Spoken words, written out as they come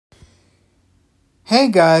Hey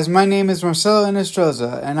guys, my name is Marcelo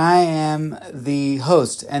Inestroza, and I am the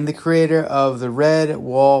host and the creator of the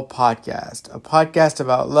RedWall podcast, a podcast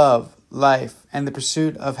about love, life, and the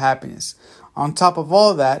pursuit of happiness. On top of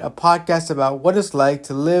all that, a podcast about what it's like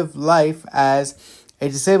to live life as a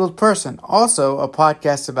disabled person. Also, a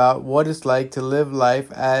podcast about what it's like to live life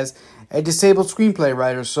as a disabled screenplay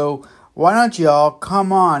writer. So why don't y'all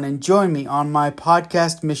come on and join me on my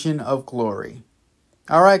podcast mission of glory?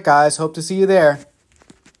 All right, guys, hope to see you there.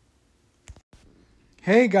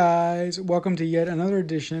 Hey guys, welcome to yet another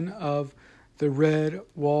edition of the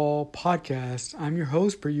RedWall podcast. I'm your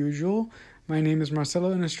host per usual. My name is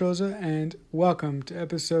Marcelo Inestroza and welcome to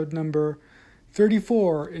episode number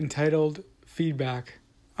 34 entitled Feedback.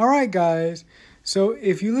 All right guys, so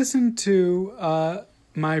if you listened to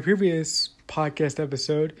my previous podcast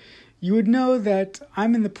episode, you would know that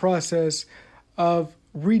I'm in the process of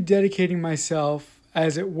rededicating myself,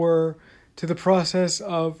 as it were, to the process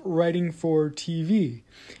of writing for TV.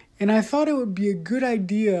 And I thought it would be a good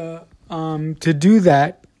idea to do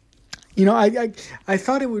that. You know, I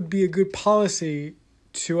thought it would be a good policy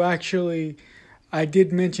to actually, I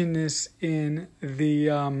did mention this in the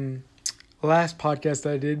last podcast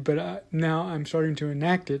I did, but now I'm starting to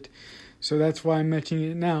enact it. So that's why I'm mentioning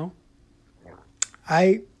it now.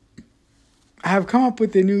 I have come up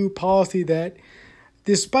with a new policy that,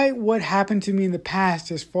 despite what happened to me in the past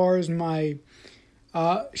as far as my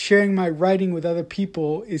sharing my writing with other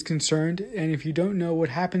people is concerned, and if you don't know what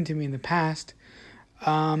happened to me in the past,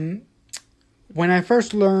 when I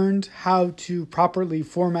first learned how to properly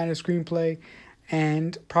format a screenplay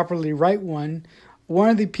and properly write one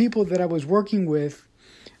of the people that I was working with,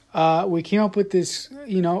 we came up with this,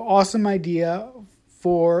 awesome idea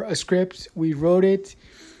for a script. We wrote it.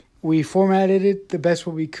 We formatted it the best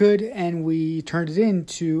way we could, and we turned it in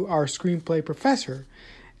to our screenplay professor.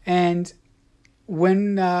 And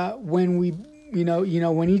when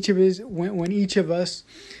each of us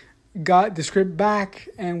got the script back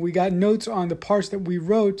and we got notes on the parts that we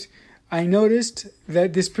wrote, I noticed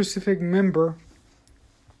that this specific member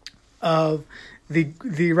of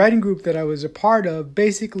the writing group that I was a part of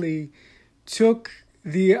basically took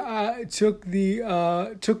my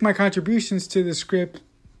contributions to the script.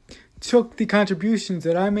 Took the contributions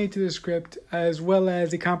that I made to the script, as well as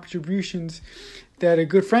the contributions that a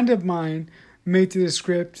good friend of mine made to the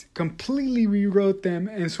script, completely rewrote them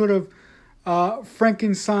and sort of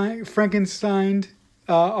Frankensteined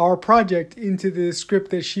our project into the script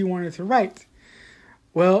that she wanted to write.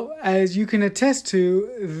 Well, as you can attest to,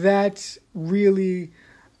 that really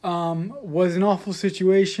was an awful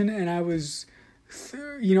situation, and I was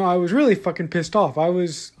really fucking pissed off. I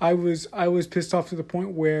was pissed off to the point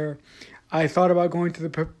where I thought about going to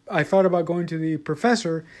the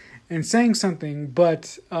professor and saying something,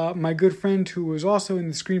 but my good friend, who was also in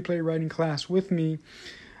the screenplay writing class with me,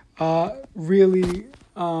 really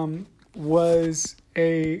was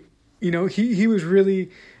he was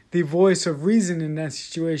really the voice of reason in that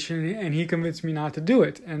situation, and he convinced me not to do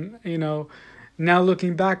it. And now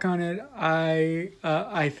looking back on it, I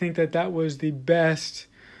think that was the best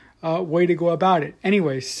way to go about it.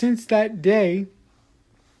 Anyway, since that day,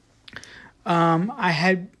 I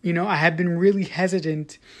had been really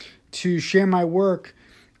hesitant to share my work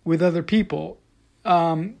with other people.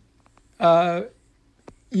 And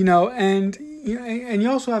you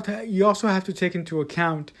also have to take into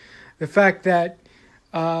account the fact that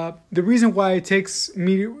the reason why it takes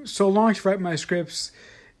me so long to write my scripts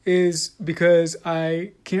is because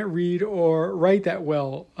I can't read or write that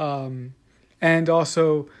well, and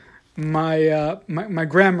also my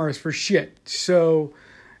grammar is for shit. So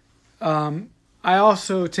I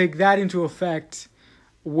also take that into effect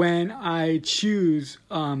when I choose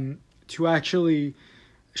to actually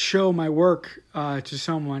show my work to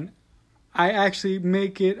someone. I actually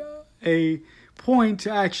make it a point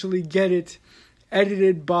to actually get it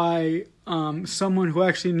edited by someone who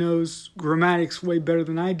actually knows grammatics way better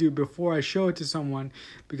than I do before I show it to someone,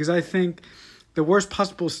 because I think the worst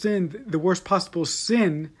possible sin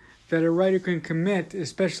that a writer can commit,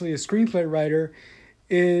 especially a screenplay writer,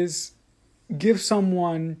 is give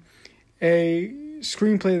someone a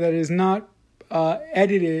screenplay that is not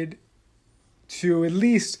edited to at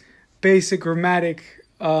least basic grammatic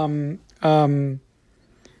effect.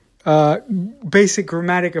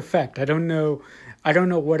 I don't know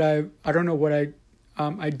what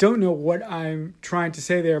I'm trying to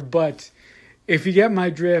say there, but if you get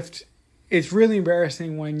my drift, it's really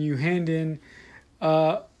embarrassing when you hand in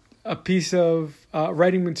a piece of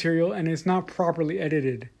writing material and it's not properly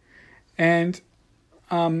edited. And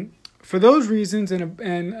for those reasons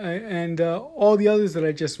and all the others that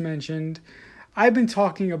I just mentioned, I've been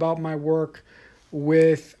talking about my work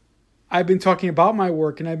I've been talking about my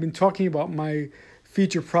work and I've been talking about my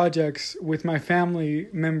future projects with my family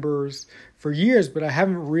members for years, but I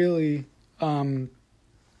haven't really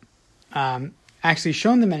actually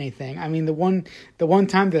shown them anything. I mean, the one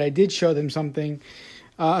time that I did show them something,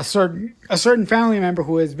 a certain family member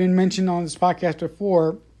who has been mentioned on this podcast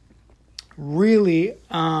before, really,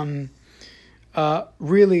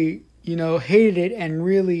 hated it and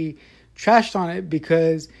really trashed on it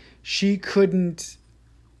because she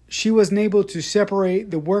wasn't able to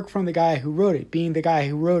separate the work from the guy who wrote it, being the guy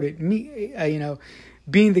who wrote it,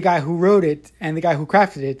 being the guy who wrote it and the guy who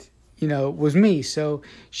crafted it, was me. So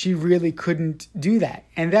she really couldn't do that.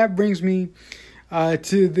 And that brings me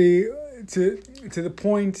to the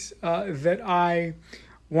point that I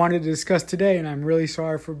wanted to discuss today. And I'm really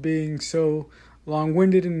sorry for being so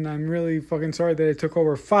long-winded, and I'm really fucking sorry that it took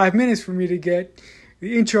over 5 minutes for me to get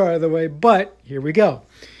the intro out of the way, but here we go.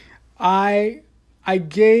 I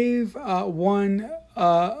gave my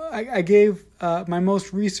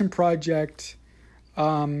most recent project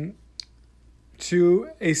to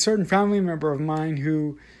a certain family member of mine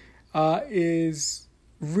who is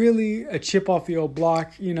really a chip off the old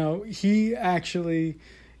block. He actually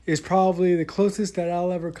is probably the closest that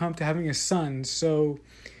I'll ever come to having a son. So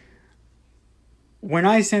when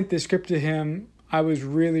I sent the script to him, I was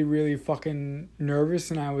really, really fucking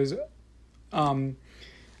nervous, and I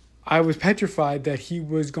was petrified that he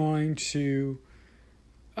was going to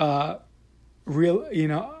I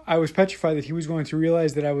was petrified that he was going to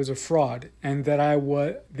realize that I was a fraud and that I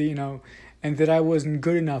was, and that I wasn't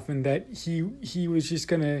good enough, and that he was just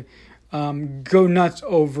gonna go nuts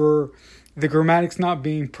over the grammatics not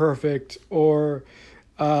being perfect, or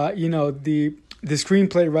the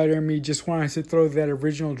screenplay writer in me just wanted to throw that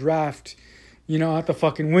original draft, out the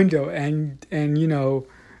fucking window and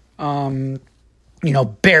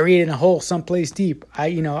bury it in a hole someplace deep. I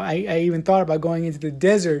even thought about going into the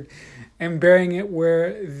desert and burying it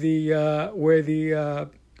where the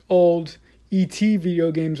old E.T.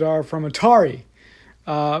 video games are from Atari.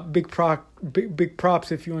 Big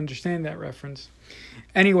props if you understand that reference.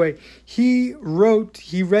 Anyway, he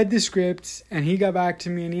read the script and he got back to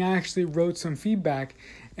me, and he actually wrote some feedback,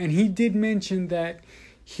 and he did mention that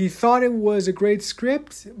he thought it was a great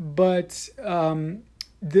script, but the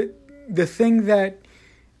thing that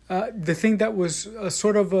was a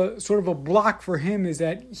sort of a block for him is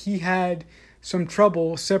that he had some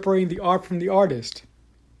trouble separating the art from the artist.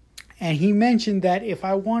 And he mentioned that if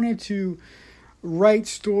I wanted to write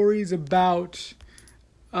stories about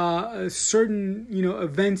certain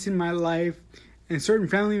events in my life and certain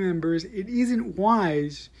family members, it isn't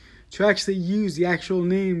wise to actually use the actual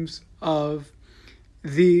names of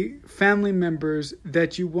the family members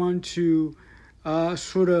that you want to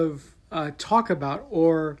talk about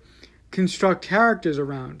or construct characters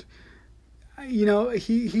around.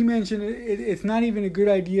 He mentioned it's not even a good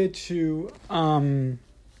idea to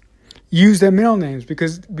use their middle names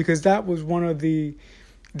because that was one of the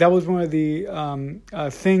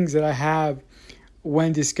things that I have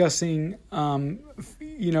when discussing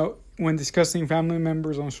family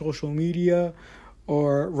members on social media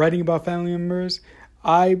or writing about family members.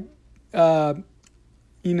 Oh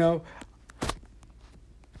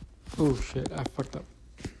shit, I fucked up.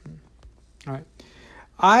 All right.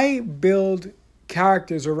 I build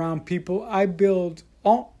characters around people. I build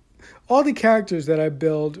all the characters that I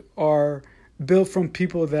build are built from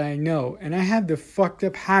people that I know. And I have the fucked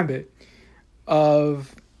up habit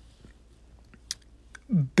of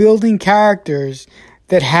building characters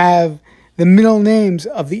that have the middle names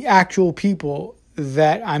of the actual people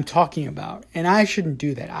that I'm talking about. And I shouldn't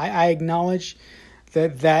do that. I acknowledge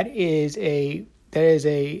that is a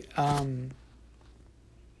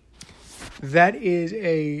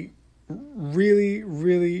really,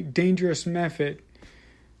 really dangerous method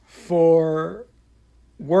for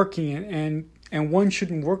working, and one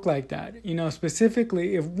shouldn't work like that.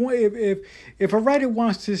 Specifically, if a writer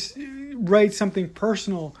wants to write something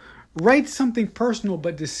personal,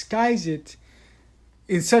 but disguise it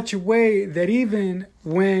in such a way that even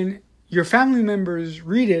when your family members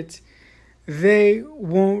read it, they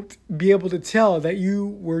won't be able to tell that you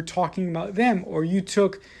were talking about them, or you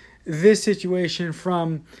took this situation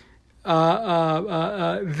from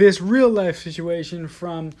this real life situation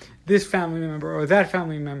from this family member or that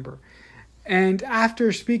family member. And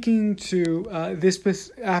after speaking to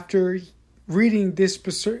after reading this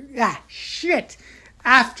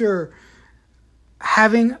after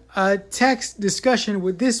having a text discussion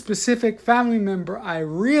with this specific family member, I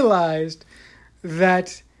realized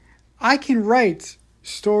that I can write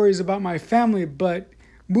stories about my family, but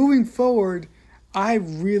moving forward, I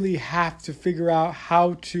really have to figure out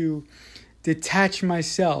how to detach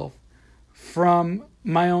myself from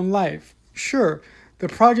my own life. Sure, the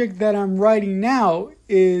project that I'm writing now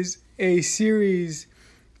is a series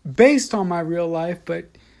based on my real life, but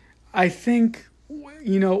I think,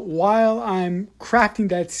 while I'm crafting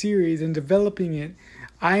that series and developing it,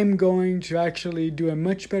 I'm going to actually do a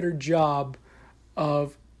much better job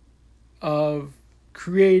of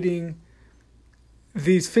creating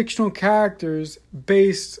these fictional characters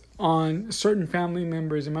based on certain family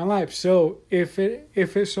members in my life. So if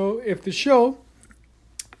the show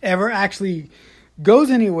ever actually goes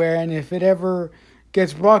anywhere, and if it ever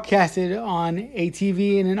gets broadcasted on a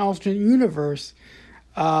TV in an alternate universe,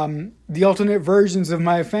 the alternate versions of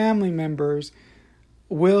my family members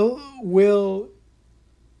will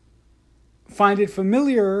find it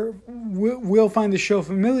familiar, will find the show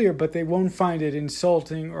familiar, but they won't find it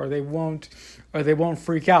insulting, or they won't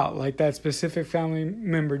freak out like that specific family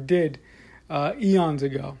member did eons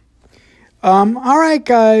ago. All right,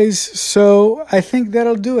 guys. So I think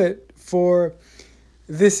that'll do it for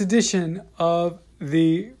this edition of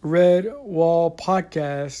the RedWall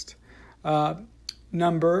podcast,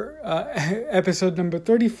 episode number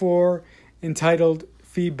 34, entitled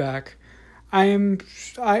Feedback.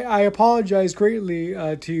 I apologize greatly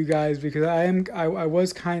to you guys, because I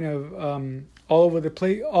was kind of all over the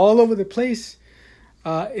place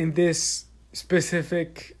in this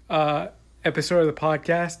specific episode of the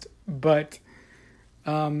podcast. But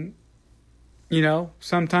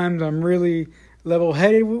sometimes I'm really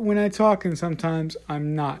level-headed when I talk, and sometimes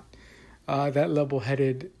I'm not that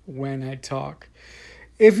level-headed when I talk.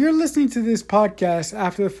 If you're listening to this podcast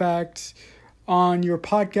after the fact on your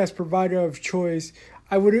podcast provider of choice,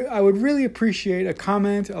 I would really appreciate a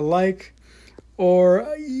comment, a like,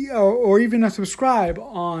 or even a subscribe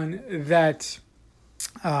on that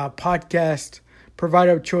podcast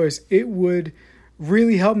provider of choice. It would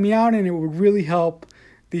really help me out, and it would really help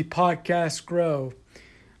the podcast grow.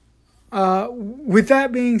 With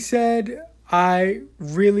that being said, I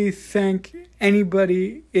really thank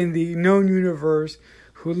anybody in the known universe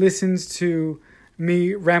who listens to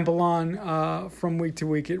me ramble on from week to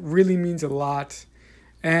week. It really means a lot.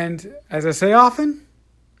 And as I say often,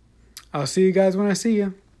 I'll see you guys when I see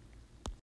you.